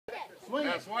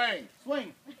Swing. Now swing.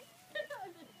 Swing.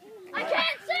 I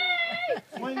can't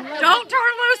see! Swing level. Don't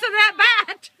turn loose of that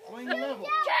bat. Swing level.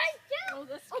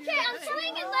 Okay, I'm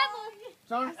swinging level.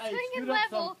 Turn, hey, Swinging scoot up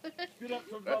level. some. Scoot up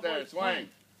some. Right there, swing.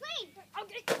 Swing.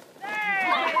 Okay.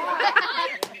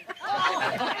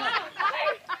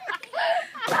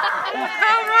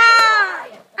 All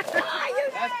right.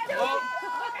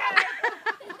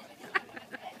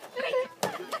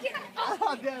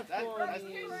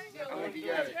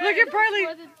 Look at Brailey.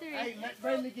 Hey, let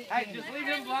Brailey get Hey, just leave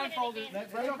him blindfolded.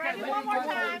 Let Brailey One more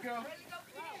time.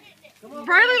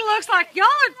 Brailey looks like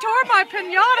y'all have tore my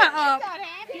piñata up.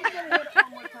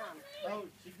 Oh,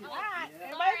 she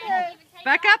gets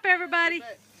Back up, everybody.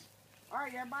 All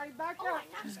right, everybody back up.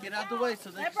 Just get out the way so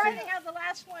they Let can Brailey see. have the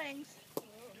last swings.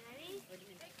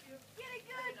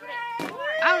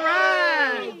 All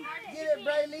right. Get it,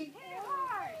 Brailey.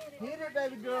 Hit it,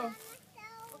 baby girl.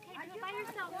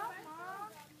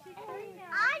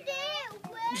 I did it,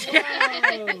 Willie.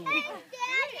 Whoa.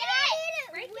 Dad, I hit it,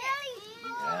 Willie.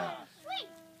 Yeah. Swing.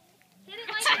 Hit it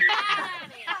like you're mad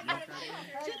at it.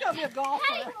 She's going to be a golfer.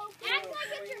 Hey, act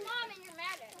like it's your mom and you're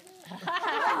mad at it.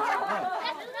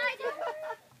 That's what I did.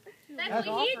 That's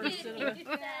what he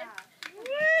did.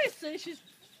 Woo, see, she's...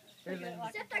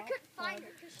 Except I couldn't find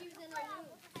her because she was in my room.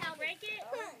 Now break it.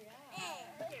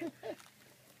 Here.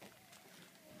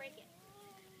 Break it.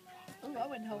 Ooh, I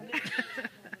wouldn't hold it.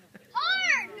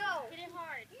 Hard! No. Hit it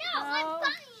hard. No, I'm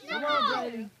funny. Come on,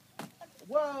 Brailey.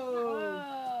 Whoa.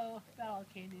 Whoa. Got all the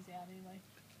candies out anyway.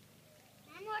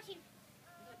 I'm watching.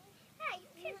 Hey,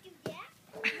 you can't do that.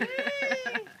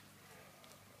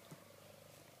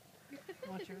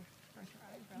 Watch her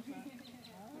eyebrows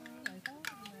up.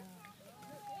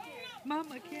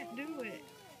 Mama can't do it.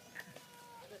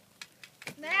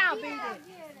 Now, beat it.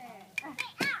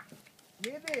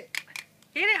 Hit it.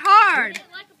 Hit it hard. Hit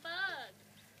it like a bug.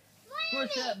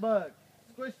 Squish that bug.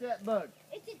 Squish that bug.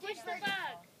 It's a push the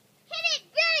bug. Hit it,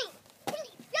 bang! Hit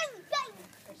it, bang, bang!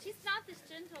 She's not this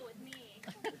gentle with me.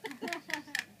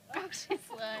 Oh, she's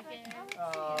looking.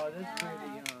 Oh, that's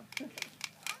pretty, huh?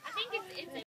 I think it's